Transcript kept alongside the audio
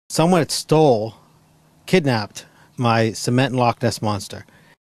Someone had kidnapped my cement Loch Ness monster.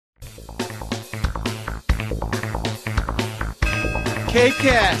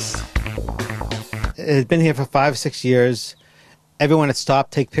 CapeCast. It had been here for 5 or 6 years. Everyone had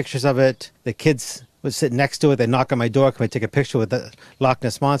stopped to take pictures of it. The kids would sit next to it. They'd knock on my door. Can I take a picture with the Loch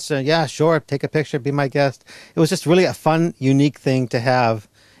Ness monster? Yeah, sure. Take a picture. Be my guest. It was just really a fun, unique thing to have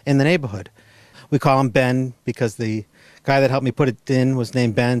in the neighborhood. We call him Ben because the guy that helped me put it in was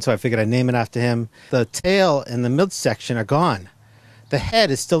named Ben, so I figured I'd name it after him. The tail and the midsection are gone. The head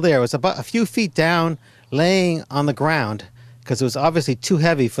is still there. It was about a few feet down, laying on the ground, because it was obviously too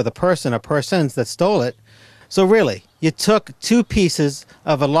heavy for the person or persons that stole it. So really, you took 2 pieces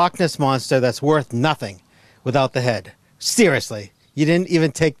of a Loch Ness monster that's worth nothing without the head. Seriously, you didn't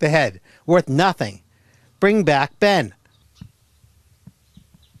even take the head. Worth nothing. Bring back Ben.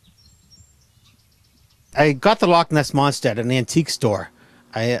 I got the Loch Ness monster at an antique store.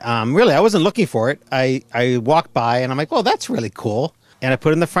 I wasn't looking for it. I walked by and I'm like, well, that's really cool. And I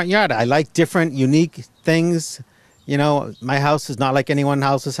put it in the front yard. I like different, unique things. You know, my house is not like anyone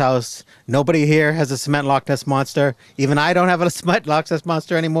else's house. Nobody here has a cement Loch Ness monster. Even I don't have a cement Loch Ness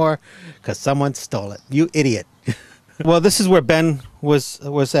monster anymore because someone stole it. You idiot. Well, this is where Ben was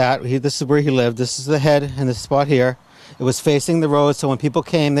at. This is where he lived. This is the head in this spot here. It was facing the road, so when people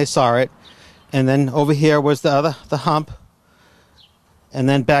came, they saw it. And then over here was the hump. And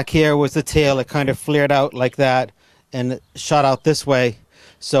then back here was the tail. It kind of flared out like that and it shot out this way.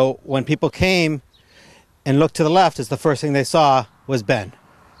 So when people came and looked to the left, the first thing they saw was Ben.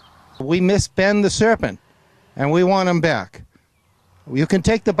 We miss Ben the serpent, and we want him back. You can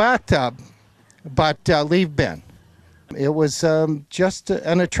take the bathtub, but leave Ben. It was just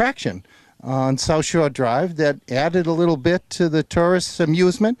an attraction on South Shore Drive that added a little bit to the tourists'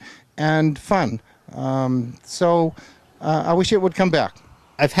 amusement and fun. So I wish it would come back.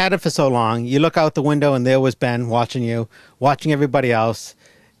 I've had it for so long. You look out the window and there was Ben watching you, watching everybody else.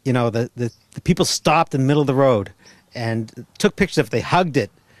 You know, the people stopped in the middle of the road and took pictures of it. They hugged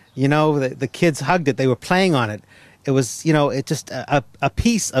it. You know, the kids hugged it. They were playing on it. It was, you know, it's just a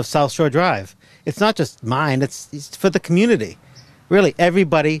piece of South Shore Drive. It's not just mine. It's for the community. Really,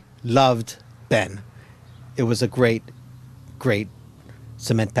 everybody loved Ben. It was a great, great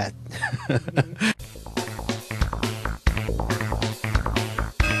cement pet.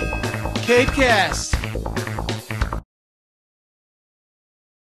 CapeCast.